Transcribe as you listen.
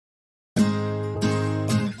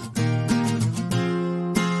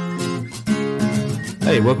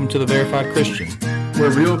Hey, welcome to The Verified Christian,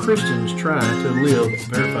 where real Christians try to live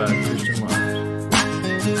verified Christian lives.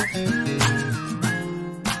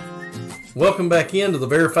 Welcome back into the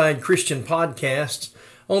Verified Christian podcast.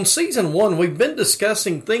 On Season 1, we've been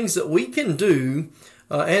discussing things that we can do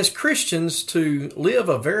as Christians to live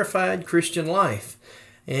a verified Christian life.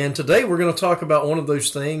 And today we're going to talk about one of those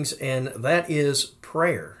things, and that is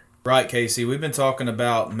prayer. Right, Casey. We've been talking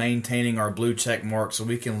about maintaining our blue check mark so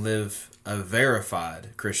we can live a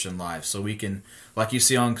verified Christian life. So we can, like you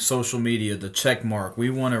see on social media, the check mark. We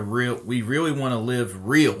really want to live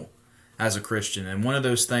real as a Christian. And one of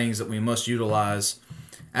those things that we must utilize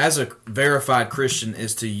as a verified Christian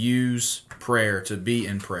is to use prayer, to be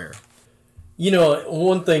in prayer. You know,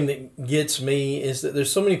 one thing that gets me is that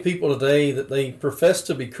there's so many people today that they profess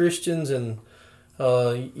to be Christians, and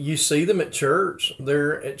you see them at church.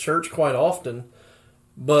 They're at church quite often,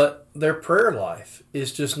 but their prayer life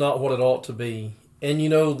is just not what it ought to be. And you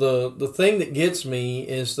know, the thing that gets me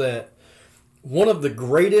is that one of the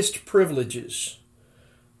greatest privileges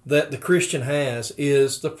that the Christian has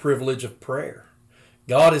is the privilege of prayer.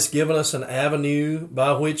 God has given us an avenue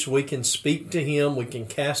by which we can speak to Him. We can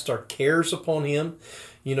cast our cares upon Him.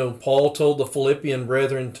 You know, Paul told the Philippian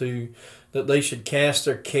brethren that they should cast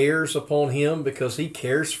their cares upon Him because He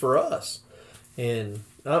cares for us. And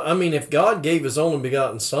I mean, if God gave His only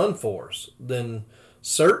begotten Son for us, then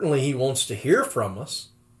certainly He wants to hear from us.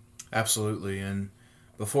 Absolutely. And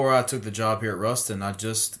before I took the job here at Ruston, I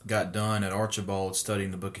just got done at Archibald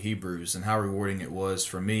studying the book of Hebrews, and how rewarding it was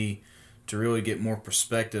for me to really get more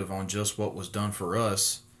perspective on just what was done for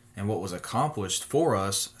us and what was accomplished for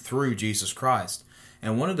us through Jesus Christ.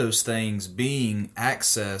 And one of those things being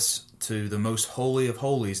access to the most holy of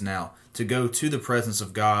holies now, to go to the presence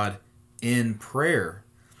of God in prayer.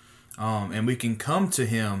 And we can come to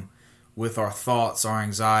Him with our thoughts, our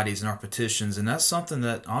anxieties, and our petitions. And that's something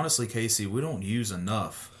that, honestly, Casey, we don't use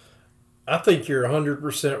enough. I think you're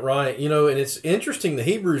 100% right. You know, and it's interesting, the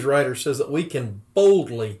Hebrews writer says that we can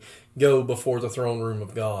boldly go before the throne room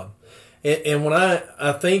of God. And when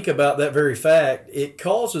I think about that very fact, it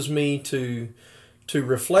causes me to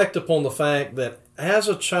reflect upon the fact that as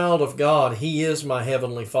a child of God, He is my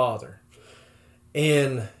Heavenly Father.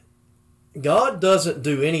 And God doesn't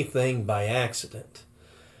do anything by accident.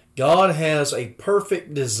 God has a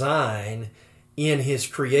perfect design in His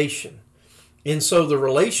creation. And so the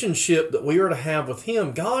relationship that we are to have with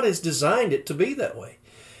Him, God has designed it to be that way.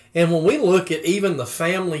 And when we look at even the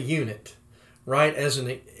family unit, right, as an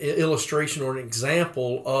illustration or an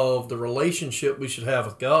example of the relationship we should have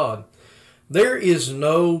with God, there is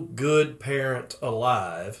no good parent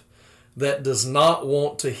alive that does not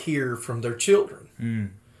want to hear from their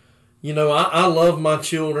children. You know, I love my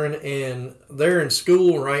children, and they're in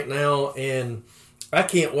school right now, and I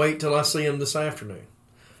can't wait till I see them this afternoon.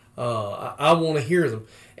 I want to hear them.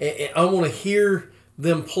 I want to hear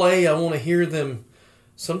them play. I want to hear them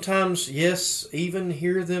sometimes, yes, even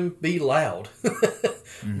hear them be loud.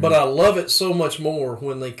 But I love it so much more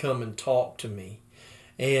when they come and talk to me.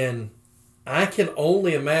 And I can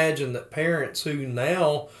only imagine that parents who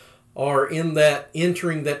now are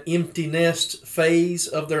entering that empty nest phase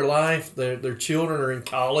of their life, their children are in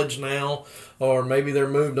college now, or maybe they're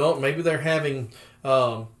moved on, maybe they're having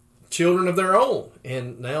children of their own,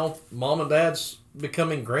 and now mom and dad's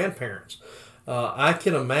becoming grandparents. I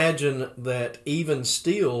can imagine that even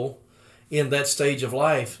still in that stage of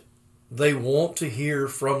life, they want to hear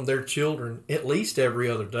from their children at least every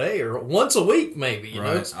other day or once a week maybe. You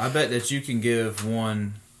know? I bet that you can give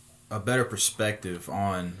one a better perspective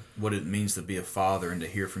on what it means to be a father and to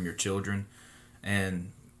hear from your children,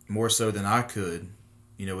 and more so than I could.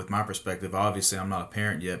 You know, with my perspective, obviously I'm not a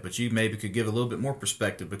parent yet, but you maybe could give a little bit more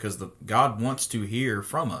perspective because God wants to hear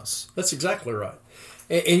from us. That's exactly right.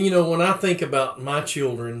 And you know, when I think about my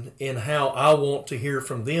children and how I want to hear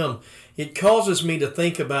from them, it causes me to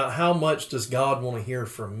think about how much does God want to hear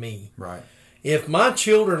from me. Right. If my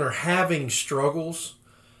children are having struggles,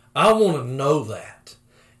 I want to know that.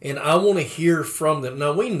 And I want to hear from them.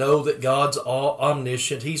 Now, we know that God's all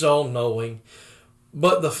omniscient. He's all-knowing.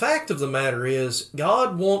 But the fact of the matter is,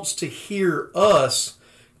 God wants to hear us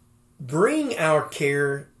bring our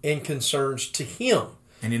care and concerns to Him.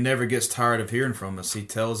 And He never gets tired of hearing from us. He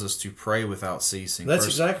tells us to pray without ceasing. That's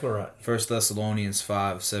exactly right. 1 Thessalonians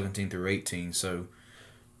 5:17-18. So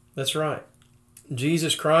that's right.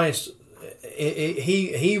 Jesus Christ,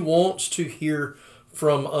 He wants to hear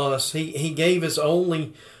from us. He gave His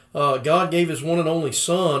only, God gave His one and only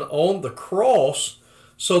Son on the cross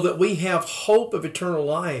so that we have hope of eternal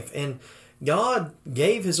life. And God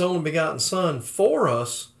gave His only begotten Son for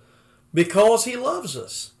us because he loves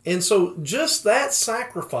us. And so just that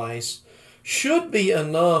sacrifice should be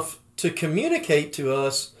enough to communicate to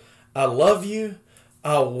us, I love you,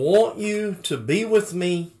 I want you to be with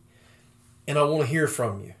me, and I want to hear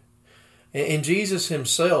from you. And Jesus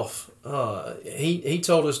himself, he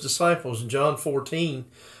told his disciples in John 14,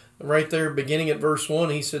 right there beginning at verse 1,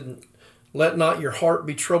 he said, let not your heart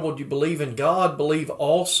be troubled. You believe in God, believe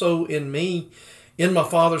also in me. In my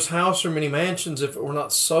Father's house are many mansions. If it were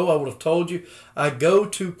not so, I would have told you. I go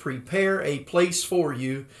to prepare a place for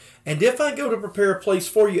you. And if I go to prepare a place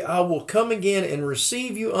for you, I will come again and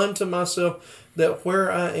receive you unto myself, that where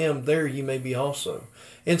I am, there you may be also.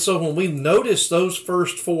 And so when we notice those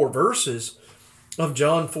first 4 verses of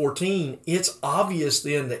John 14, it's obvious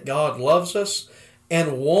then that God loves us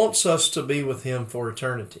and wants us to be with him for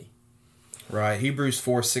eternity. Right. Hebrews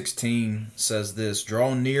 4:16 says this,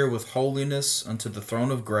 draw near with holiness unto the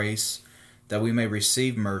throne of grace, that we may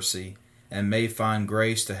receive mercy and may find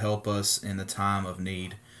grace to help us in the time of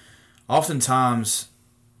need. Oftentimes,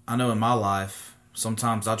 I know in my life,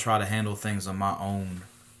 sometimes I try to handle things on my own.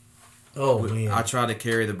 Oh, man. I try to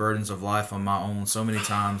carry the burdens of life on my own so many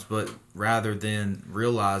times, but rather than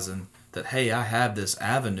realizing that, hey, I have this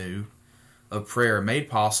avenue of prayer made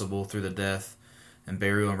possible through the death and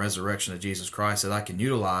burial and resurrection of Jesus Christ that I can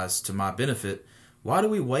utilize to my benefit, why do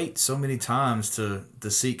we wait so many times to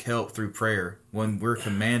seek help through prayer when we're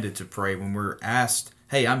commanded to pray, when we're asked,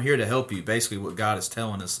 hey, I'm here to help you, basically what God is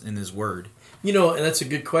telling us in his word? And that's a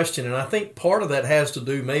good question, and I think part of that has to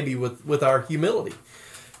do maybe with our humility.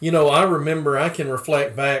 I remember, I can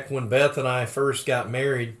reflect back when Beth and I first got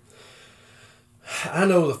married. I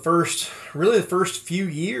know the first few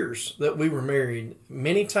years that we were married,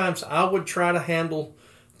 many times I would try to handle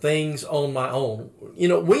things on my own.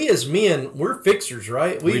 We as men, we're fixers,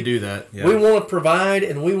 right? We do that. Yeah. We want to provide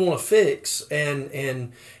and we want to fix,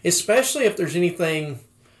 and especially if there's anything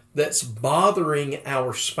that's bothering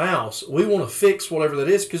our spouse, we want to fix whatever that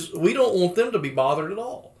is because we don't want them to be bothered at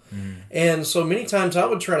all. And so many times I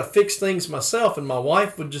would try to fix things myself, and my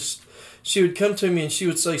wife she would come to me and she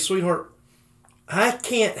would say, sweetheart, I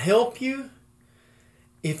can't help you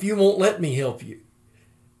if you won't let me help you.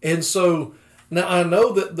 And so now I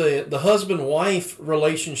know that the husband-wife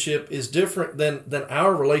relationship is different than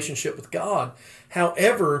our relationship with God.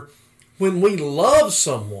 However, when we love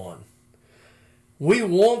someone, we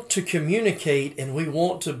want to communicate and we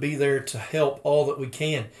want to be there to help all that we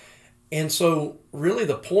can. And so really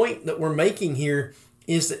the point that we're making here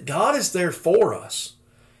is that God is there for us.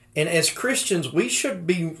 And as Christians, we should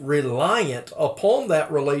be reliant upon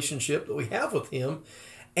that relationship that we have with him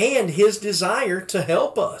and his desire to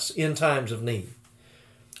help us in times of need.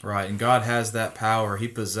 Right, and God has that power. He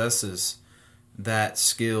possesses that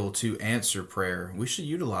skill to answer prayer. We should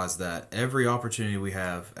utilize that every opportunity we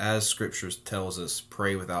have. As Scripture tells us,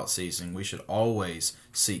 pray without ceasing. We should always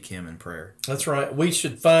seek him in prayer. That's right. We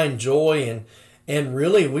should find joy and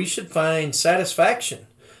really we should find satisfaction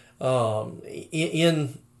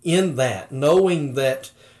in that, knowing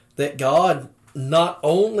that God not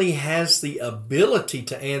only has the ability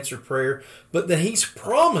to answer prayer, but that he's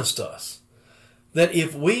promised us that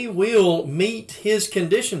if we will meet his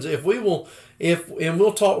conditions, and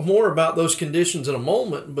we'll talk more about those conditions in a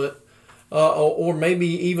moment, but or maybe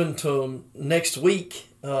even to next week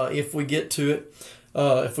if we get to it,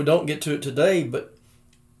 if we don't get to it today, but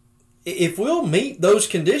if we'll meet those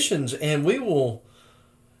conditions and we will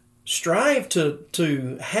strive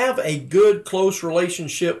to have a good, close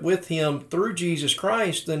relationship with him through Jesus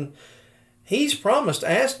Christ, then he's promised,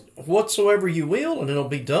 ask whatsoever you will and it'll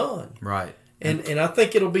be done. Right. And I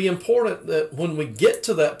think it'll be important that when we get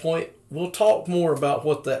to that point, we'll talk more about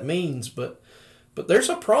what that means, but there's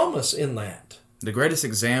a promise in that. The greatest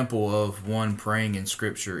example of one praying in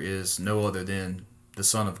Scripture is no other than the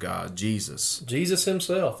Son of God, Jesus. Jesus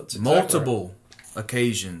himself. It's exactly multiple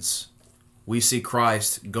occasions we see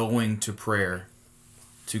Christ going to prayer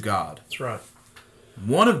to God. That's right.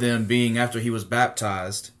 One of them being after he was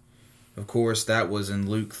baptized. Of course, that was in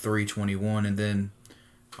Luke 3:21, and then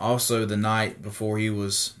also the night before he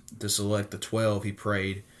was to select the 12, he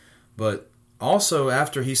prayed. But also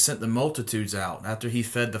after he sent the multitudes out, after he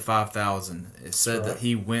fed the 5,000, it said that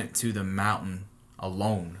he went to the mountain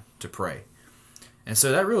alone to pray. And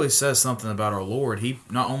so that really says something about our Lord. He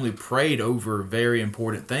not only prayed over very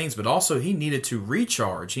important things, but also he needed to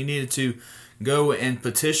recharge. He needed to go and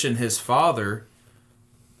petition his Father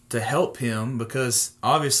to help him because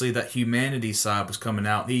obviously that humanity side was coming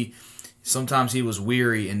out. Sometimes he was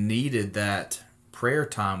weary and needed that prayer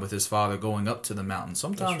time with his Father going up to the mountain.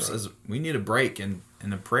 Sometimes we need a break, and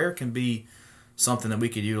a prayer can be something that we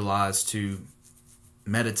could utilize to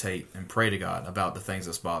meditate and pray to God about the things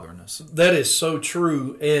that's bothering us. That is so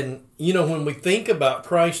true. And, when we think about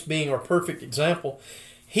Christ being our perfect example,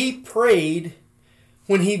 he prayed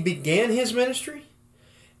when he began his ministry,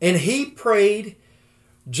 and he prayed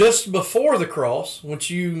just before the cross, which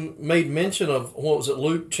you made mention of. What was it,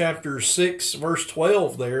 Luke chapter 6, verse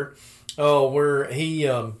 12 there, where he,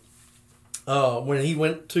 when he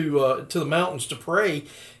went to the mountains to pray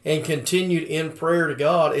and continued in prayer to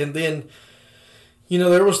God. And then,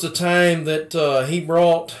 there was the time that he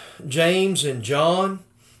brought James and John,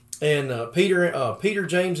 and Peter,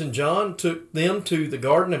 James, and John, took them to the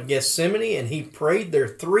Garden of Gethsemane, and he prayed there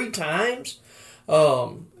 3 times.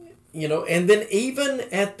 And then even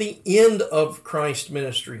at the end of Christ's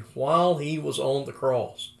ministry, while he was on the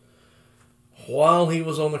cross,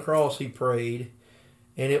 he prayed.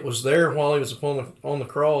 And it was there while he was on the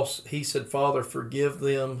cross, he said, Father, forgive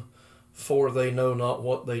them, for they know not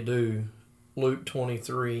what they do. Luke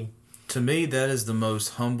 23. To me, that is the most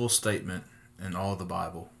humble statement in all the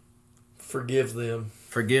Bible. Forgive them.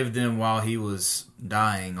 Forgive them while he was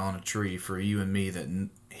dying on a tree for you and me, that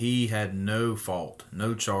he had no fault,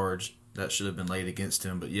 no charge that should have been laid against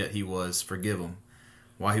him, but yet he was. Forgive him.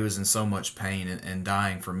 While he was in so much pain and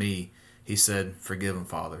dying for me, he said, forgive him,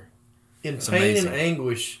 Father. In pain and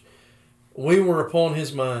anguish, we were upon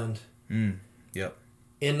his mind. Yep.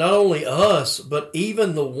 And not only us, but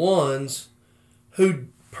even the ones who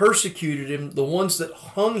persecuted him, the ones that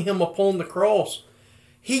hung him upon the cross,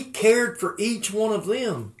 he cared for each one of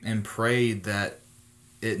them. And prayed that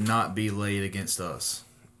it not be laid against us.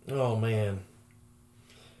 Oh, man.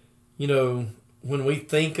 When we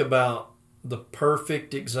think about the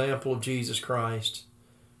perfect example of Jesus Christ,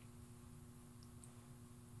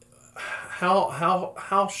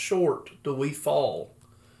 how short do we fall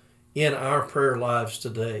in our prayer lives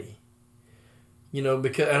today?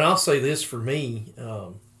 Because, and I'll say this for me,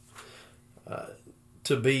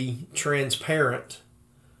 to be transparent.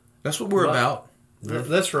 That's what we're about.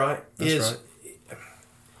 That's right. That's right.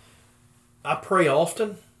 I pray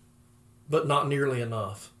often, but not nearly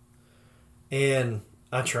enough. And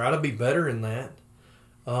I try to be better in that.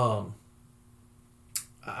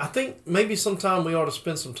 I think maybe sometime we ought to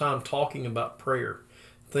spend some time talking about prayer,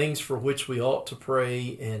 things for which we ought to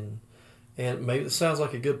pray, and maybe it sounds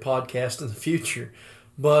like a good podcast in the future.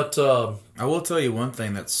 But I will tell you one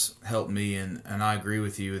thing that's helped me, and I agree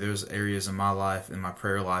with you. There's areas in my life, in my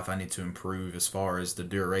prayer life, I need to improve as far as the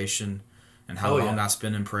duration and how long I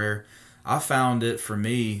spend in prayer. I found it for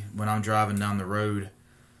me when I'm driving down the road,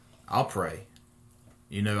 I'll pray.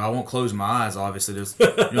 I won't close my eyes, obviously. You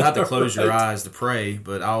don't have to close your eyes to pray,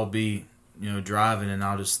 but I'll be, driving, and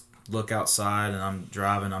I'll just look outside, and I'm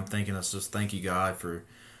driving, I'm thinking, let's just thank you, God, for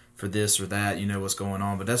this or that, what's going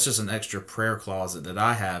on. But that's just an extra prayer closet that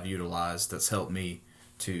I have utilized that's helped me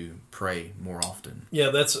to pray more often.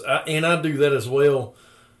 Yeah, and I do that as well.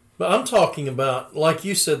 But I'm talking about, like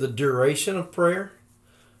you said, the duration of prayer.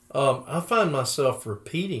 I find myself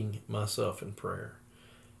repeating myself in prayer.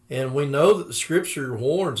 And we know that the Scripture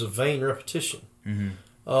warns of vain repetition. Mm-hmm.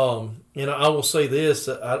 I will say this,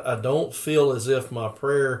 that I don't feel as if my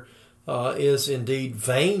prayer is indeed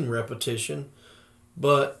vain repetition,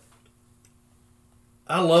 but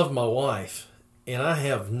I love my wife, and I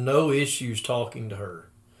have no issues talking to her.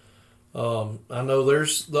 I know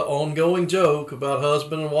there's the ongoing joke about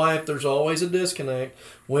husband and wife. There's always a disconnect.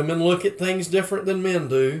 Women look at things different than men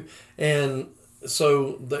do, and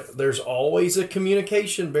so there's always a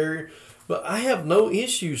communication barrier. But I have no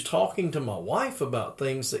issues talking to my wife about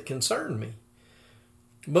things that concern me.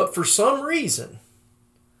 But for some reason,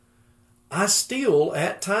 I still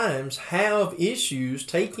at times have issues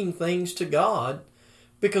taking things to God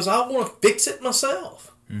because I want to fix it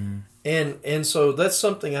myself. Mm-hmm. And so that's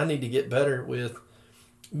something I need to get better with.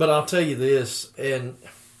 But I'll tell you this, and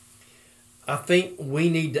I think we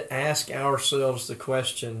need to ask ourselves the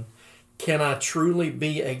question, can I truly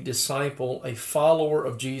be a disciple, a follower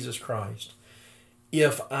of Jesus Christ,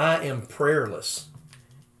 if I am prayerless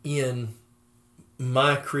in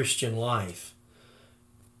my Christian life?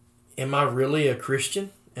 Am I really a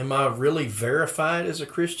Christian? Am I really verified as a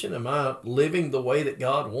Christian? Am I living the way that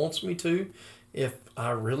God wants me to if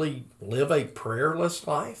I really live a prayerless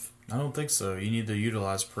life? I don't think so. You need to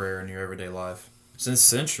utilize prayer in your everyday life. It's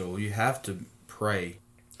essential. You have to pray.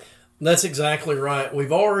 That's exactly right.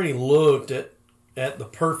 We've already looked at the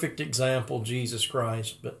perfect example, Jesus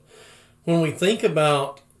Christ. But when we think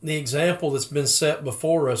about the example that's been set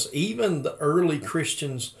before us, even the early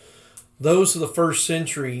Christians, those of the first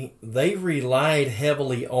century, they relied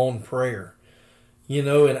heavily on prayer. In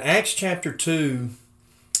Acts chapter 2,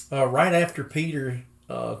 right after Peter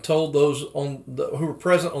told those who were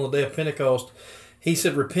present on the day of Pentecost, he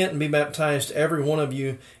said, "Repent and be baptized, every one of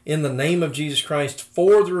you, in the name of Jesus Christ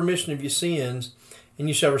for the remission of your sins, and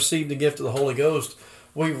you shall receive the gift of the Holy Ghost."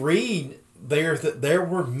 We read there that there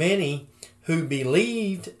were many who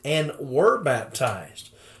believed and were baptized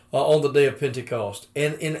on the day of Pentecost.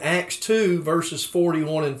 And in Acts 2, verses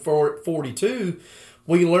 41 and 42,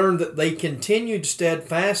 we learn that they continued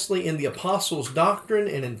steadfastly in the apostles' doctrine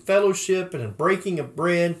and in fellowship and in breaking of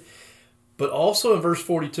bread. But also in verse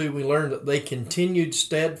 42, we learn that they continued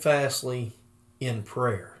steadfastly in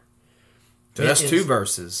prayer. So that's two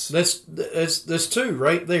verses. That's two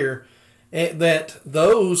right there. That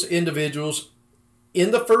those individuals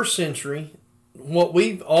in the first century, what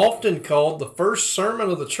we've often called the first sermon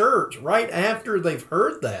of the church, right after they've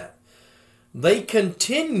heard that, they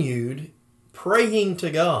continued praying to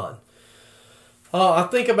God. I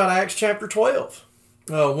think about Acts chapter 12,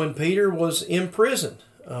 when Peter was in prison.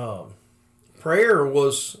 Prayer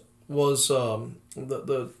was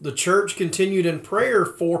the church continued in prayer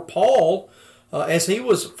for Paul as he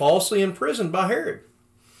was falsely imprisoned by Herod.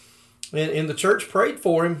 And the church prayed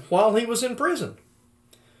for him while he was in prison.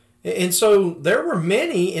 And so there were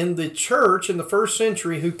many in the church in the first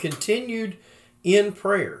century who continued in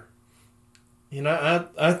prayer. And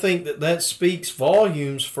I think that speaks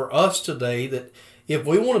volumes for us today, that if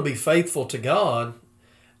we want to be faithful to God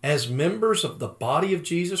as members of the body of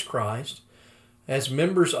Jesus Christ, as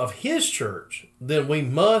members of His church, then we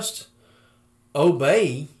must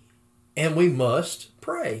obey and we must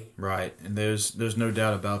pray. Right. And there's no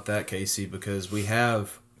doubt about that, Casey, because we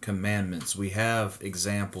have commandments, we have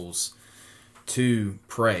examples to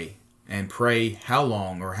pray, and pray how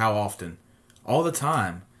long or how often? All the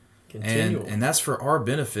time. Continual. And that's for our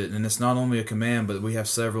benefit. And it's not only a command, but we have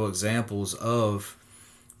several examples of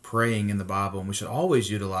praying in the Bible, and we should always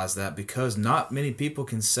utilize that, because not many people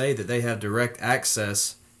can say that they have direct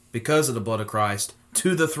access, because of the blood of Christ,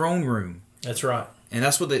 to the throne room. That's right. And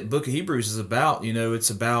that's what the book of Hebrews is about. You know, it's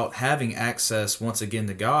about having access once again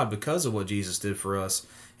to God because of what Jesus did for us.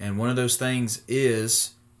 And one of those things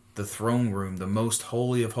is the throne room, the most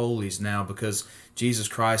holy of holies now, because Jesus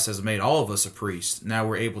Christ has made all of us a priest. Now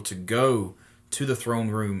we're able to go to the throne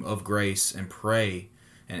room of grace and pray,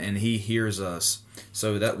 and He hears us.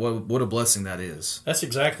 So that what a blessing that is. That's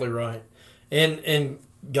exactly right. And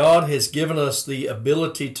God has given us the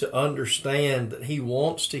ability to understand that He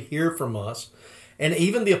wants to hear from us. And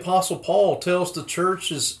even the Apostle Paul tells the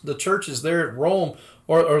churches there at Rome,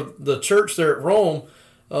 or the church there at Rome,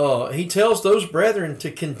 he tells those brethren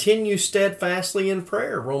to continue steadfastly in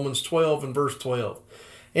prayer, Romans 12 and verse 12.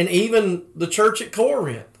 And even the church at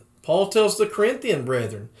Corinth, Paul tells the Corinthian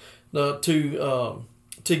brethren to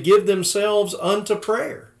give themselves unto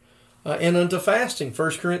prayer and unto fasting,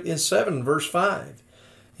 1 Corinthians 7 verse 5.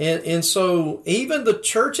 And so even the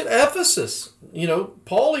church at Ephesus, you know,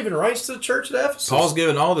 Paul even writes to the church at Ephesus. Paul's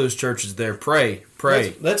giving all those churches there, pray.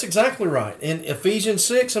 That's exactly right. In Ephesians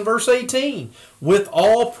 6 and verse 18, with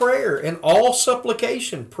all prayer and all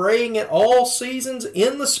supplication, praying at all seasons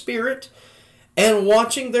in the Spirit, and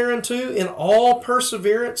watching thereunto in all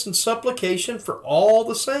perseverance and supplication for all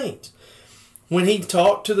the saints. When he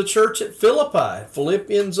talked to the church at Philippi,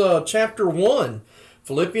 Philippians chapter 1,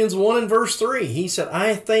 Philippians 1 and verse 3, he said,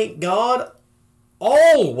 I thank God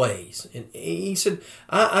always. And he said,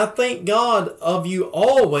 I thank God of you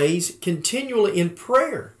always, continually in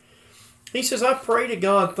prayer. He says, I pray to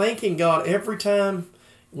God, thanking God every time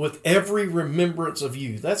with every remembrance of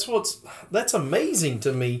you. That's amazing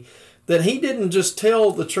to me, that he didn't just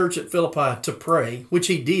tell the church at Philippi to pray, which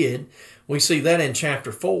he did. We see that in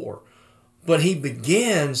chapter 4. But he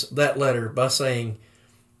begins that letter by saying,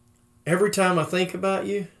 every time I think about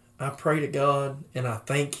you, I pray to God and I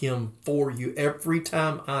thank Him for you. Every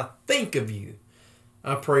time I think of you,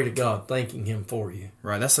 I pray to God, thanking Him for you.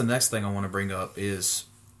 Right. That's the next thing I want to bring up is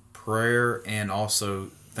prayer and also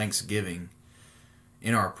thanksgiving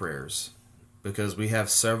in our prayers, because we have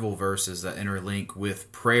several verses that interlink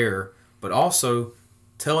with prayer, but also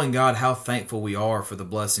telling God how thankful we are for the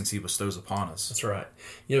blessings He bestows upon us. That's right.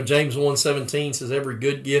 You know, James 1:17 says, every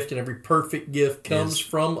good gift and every perfect gift comes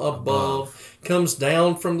from above, comes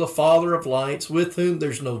down from the Father of lights, with whom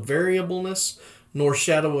there's no variableness nor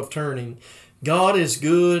shadow of turning. God is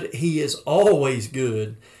good. He is always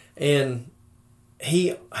good. And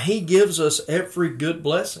He gives us every good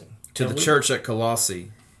blessing. To the church at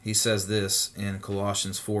Colossae, he says this in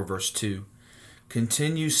Colossians 4 verse 2.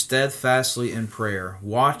 Continue steadfastly in prayer,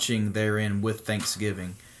 watching therein with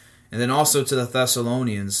thanksgiving. And then also to the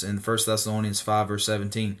Thessalonians in 1 Thessalonians 5 verse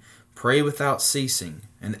 17. Pray without ceasing,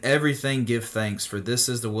 and everything give thanks, for this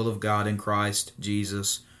is the will of God in Christ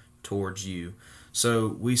Jesus towards you.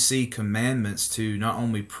 So we see commandments to not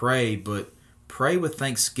only pray, but pray with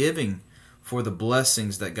thanksgiving for the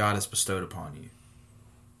blessings that God has bestowed upon you.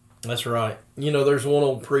 That's right. There's one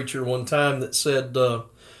old preacher one time that said,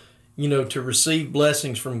 to receive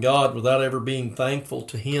blessings from God without ever being thankful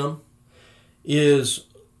to Him is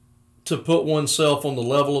to put oneself on the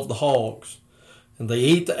level of the hogs. And they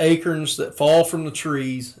eat the acorns that fall from the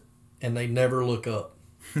trees, and they never look up.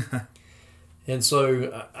 And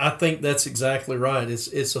so I think that's exactly right.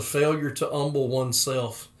 It's a failure to humble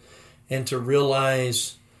oneself and to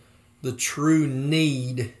realize the true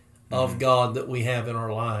need of God that we have in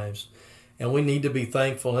our lives. And we need to be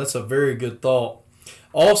thankful. That's a very good thought.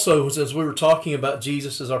 Also, as we were talking about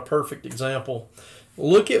Jesus as our perfect example,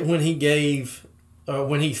 look at when he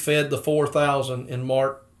fed the 4,000 in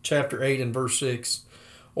Mark chapter 8 and verse 6,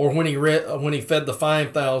 or when he fed the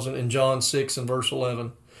 5,000 in John 6 and verse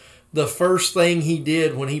 11. The first thing he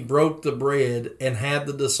did when he broke the bread and had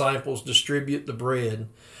the disciples distribute the bread,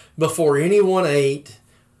 before anyone ate,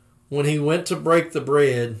 when he went to break the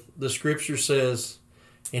bread, the scripture says,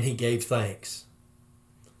 and he gave thanks.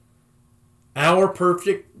 Our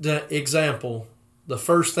perfect example, the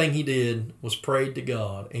first thing he did was prayed to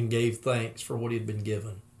God and gave thanks for what he had been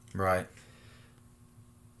given. Right.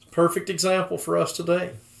 Perfect example for us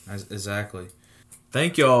today. Exactly.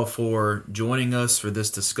 Thank y'all for joining us for this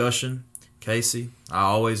discussion. Casey, I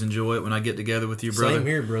always enjoy it when I get together with you, brother. Same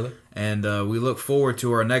here, brother. And we look forward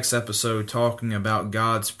to our next episode talking about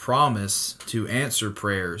God's promise to answer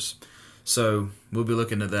prayers. So we'll be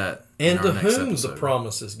looking at that. And to whom the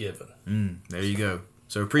promise is given. There you go.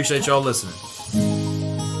 So appreciate y'all listening.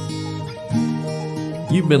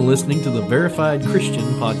 You've been listening to the Verified Christian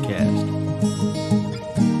Podcast.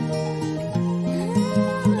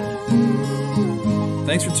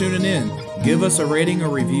 Thanks for tuning in. Give us a rating or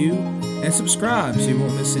review, and subscribe so you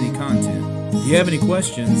won't miss any content. If you have any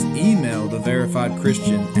questions, email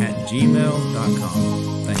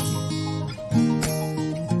theverifiedchristian@gmail.com. Thanks.